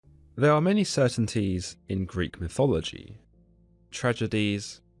There are many certainties in Greek mythology: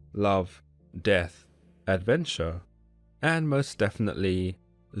 tragedies, love, death, adventure, and most definitely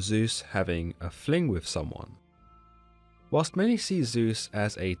Zeus having a fling with someone. Whilst many see Zeus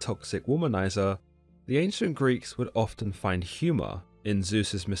as a toxic womanizer, the ancient Greeks would often find humour in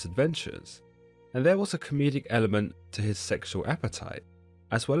Zeus's misadventures, and there was a comedic element to his sexual appetite,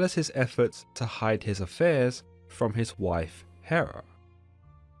 as well as his efforts to hide his affairs from his wife Hera.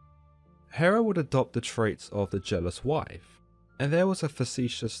 Hera would adopt the traits of the jealous wife, and there was a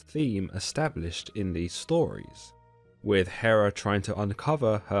facetious theme established in these stories, with Hera trying to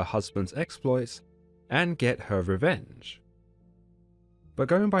uncover her husband's exploits and get her revenge. But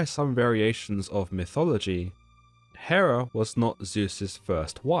going by some variations of mythology, Hera was not Zeus's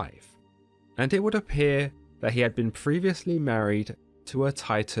first wife, and it would appear that he had been previously married to a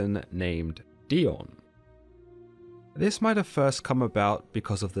titan named Dione. This might have first come about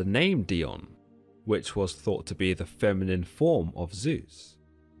because of the name Dione, which was thought to be the feminine form of Zeus,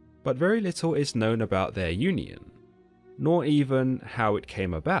 but very little is known about their union, nor even how it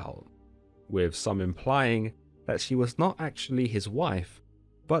came about, with some implying that she was not actually his wife,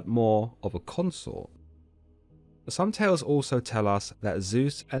 but more of a consort. Some tales also tell us that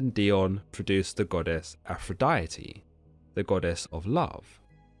Zeus and Dione produced the goddess Aphrodite, the goddess of love.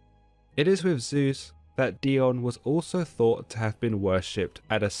 It is with Zeus that Dione was also thought to have been worshipped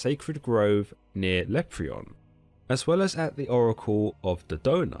at a sacred grove near Lepreon, as well as at the oracle of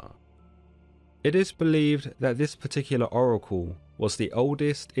Dodona. It is believed that this particular oracle was the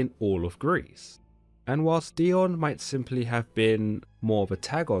oldest in all of Greece, and whilst Dione might simply have been more of a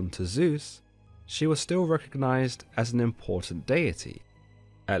tag-on to Zeus, she was still recognized as an important deity,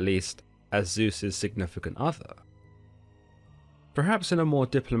 at least as Zeus's significant other. Perhaps in a more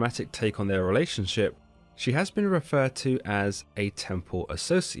diplomatic take on their relationship, she has been referred to as a temple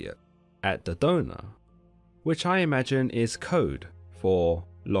associate at Dodona, which I imagine is code for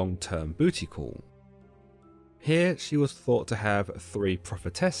long-term booty call. Here she was thought to have 3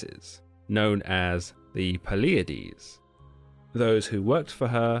 prophetesses, known as the Pleiades, those who worked for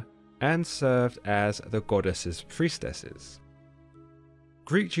her and served as the goddess's priestesses.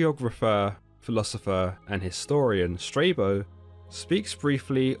 Greek geographer, philosopher, and historian Strabo speaks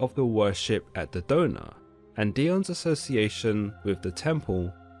briefly of the worship at Dodona and Dione's association with the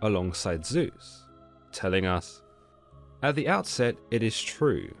temple alongside Zeus, telling us, "At the outset it is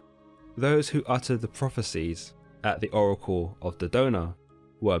true, those who uttered the prophecies at the oracle of Dodona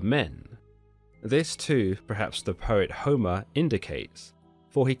were men. This too perhaps the poet Homer indicates,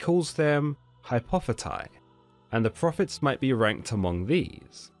 for he calls them hypophetae, and the prophets might be ranked among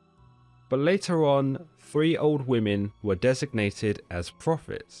these. But later on, 3 old women were designated as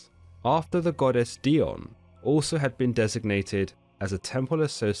prophets, after the goddess Dione also had been designated as a temple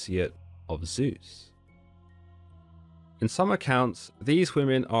associate of Zeus." In some accounts, these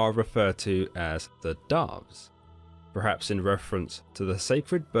women are referred to as the doves, perhaps in reference to the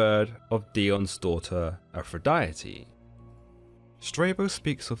sacred bird of Dione's daughter Aphrodite. Strabo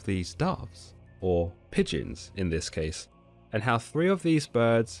speaks of these doves, or pigeons in this case, and how 3 of these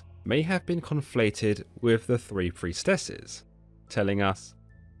birds may have been conflated with the 3 priestesses, telling us,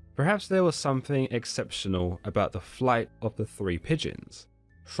 perhaps there was something exceptional about the flight of the 3 pigeons,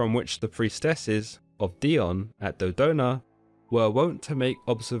 from which the priestesses of Dione at Dodona were wont to make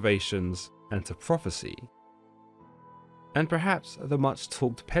observations and to prophesy. And perhaps the much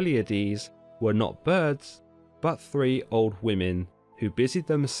talked Pleiades were not birds, but 3 old women who busied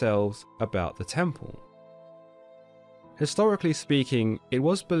themselves about the temple. Historically speaking, it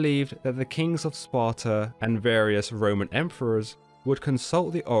was believed that the kings of Sparta and various Roman emperors would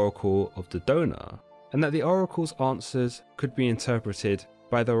consult the oracle of Dodona, and that the oracle's answers could be interpreted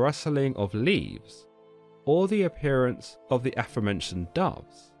by the rustling of leaves, or the appearance of the aforementioned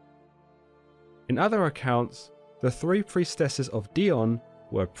doves. In other accounts, the 3 priestesses of Dione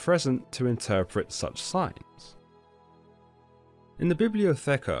were present to interpret such signs. In the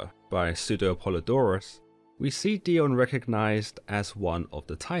Bibliotheca by Pseudo-Apollodorus, we see Dione recognized as one of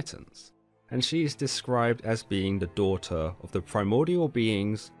the Titans, and she is described as being the daughter of the primordial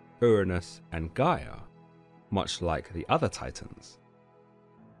beings Uranus and Gaia, much like the other Titans.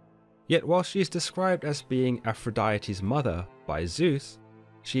 Yet while she is described as being Aphrodite's mother by Zeus,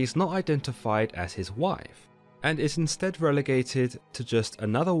 she is not identified as his wife, and is instead relegated to just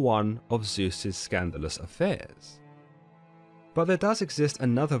another one of Zeus's scandalous affairs. But there does exist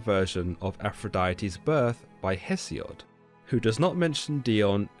another version of Aphrodite's birth by Hesiod, who does not mention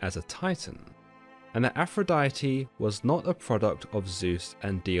Dione as a Titan, and that Aphrodite was not a product of Zeus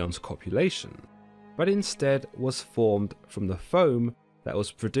and Dione's copulation, but instead was formed from the foam that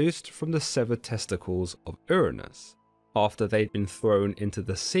was produced from the severed testicles of Uranus after they'd been thrown into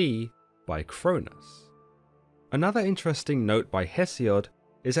the sea by Cronus. Another interesting note by Hesiod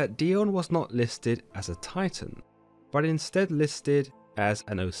is that Dione was not listed as a Titan, but instead listed as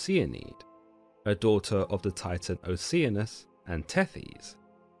an Oceanid, a daughter of the Titan Oceanus and Tethys.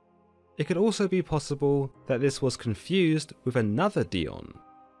 It could also be possible that this was confused with another Dione,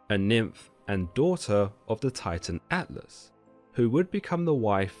 a nymph and daughter of the Titan Atlas, who would become the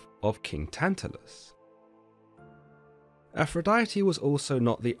wife of King Tantalus. Aphrodite was also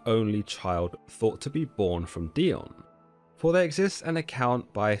not the only child thought to be born from Dione, for there exists an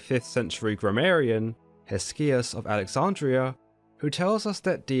account by 5th century grammarian Hesychius of Alexandria who tells us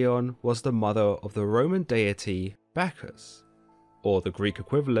that Dione was the mother of the Roman deity Bacchus, or the Greek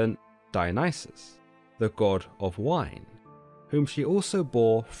equivalent Dionysus, the god of wine, whom she also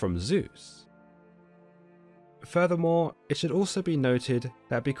bore from Zeus. Furthermore, it should also be noted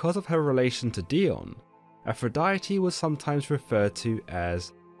that because of her relation to Dione, Aphrodite was sometimes referred to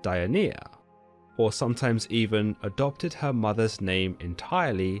as Dionea, or sometimes even adopted her mother's name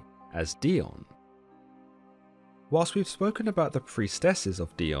entirely as Dione. Whilst we've spoken about the priestesses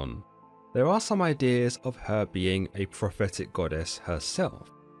of Dione, there are some ideas of her being a prophetic goddess herself,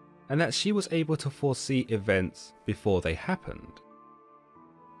 and that she was able to foresee events before they happened.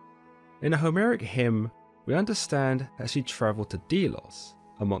 In a Homeric hymn, we understand that she travelled to Delos,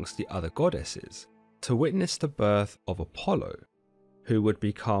 amongst the other goddesses, to witness the birth of Apollo, who would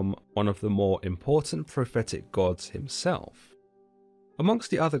become one of the more important prophetic gods himself.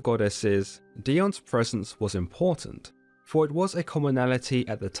 Amongst the other goddesses, Dione's presence was important, for it was a commonality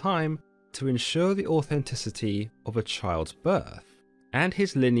at the time to ensure the authenticity of a child's birth and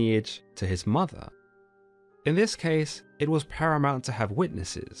his lineage to his mother. In this case, it was paramount to have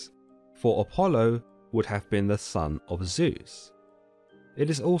witnesses, for Apollo would have been the son of Zeus. It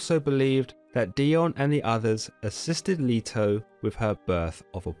is also believed that Dione and the others assisted Leto with her birth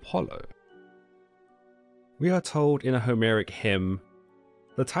of Apollo. We are told in a Homeric hymn,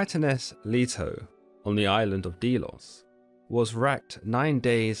 "The Titaness Leto, on the island of Delos, was racked 9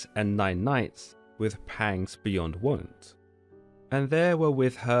 days and 9 nights with pangs beyond wont. And there were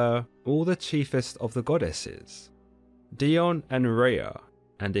with her all the chiefest of the goddesses, Dione and Rhea,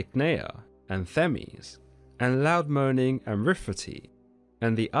 and Ichnaea, and Themis, and loud moaning Amriphote,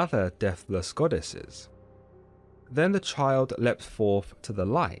 and the other deathless goddesses. Then the child leapt forth to the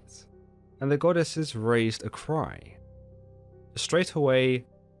light, and the goddesses raised a cry. Straightway,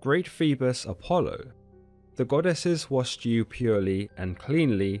 great Phoebus Apollo, the goddesses washed you purely and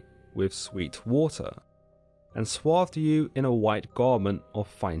cleanly with sweet water, and swathed you in a white garment of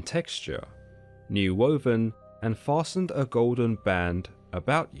fine texture, new woven, and fastened a golden band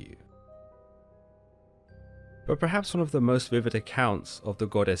about you." But perhaps one of the most vivid accounts of the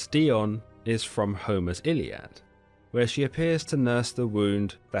goddess Dione is from Homer's Iliad, where she appears to nurse the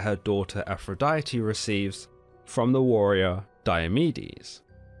wound that her daughter Aphrodite receives from the warrior Diomedes.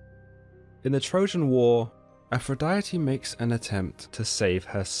 In the Trojan War, Aphrodite makes an attempt to save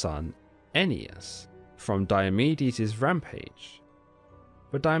her son Aeneas from Diomedes' rampage,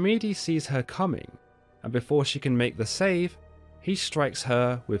 but Diomedes sees her coming, and before she can make the save, he strikes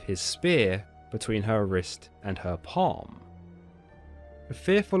her with his spear between her wrist and her palm.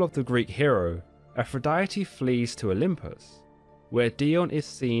 Fearful of the Greek hero, Aphrodite flees to Olympus, where Dione is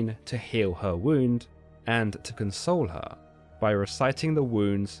seen to heal her wound and to console her by reciting the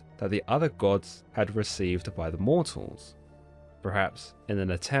wounds that the other gods had received by the mortals, perhaps in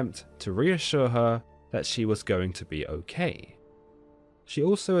an attempt to reassure her that she was going to be okay. She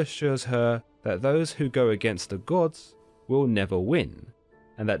also assures her that those who go against the gods will never win,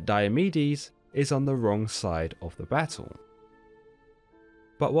 and that Diomedes is on the wrong side of the battle.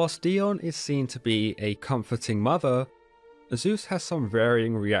 But whilst Dione is seen to be a comforting mother, Zeus has some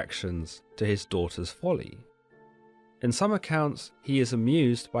varying reactions to his daughter's folly. In some accounts, he is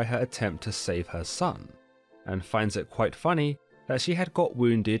amused by her attempt to save her son, and finds it quite funny that she had got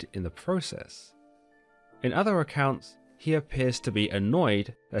wounded in the process. In other accounts, he appears to be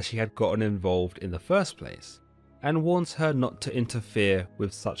annoyed that she had gotten involved in the first place, and warns her not to interfere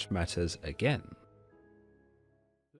with such matters again.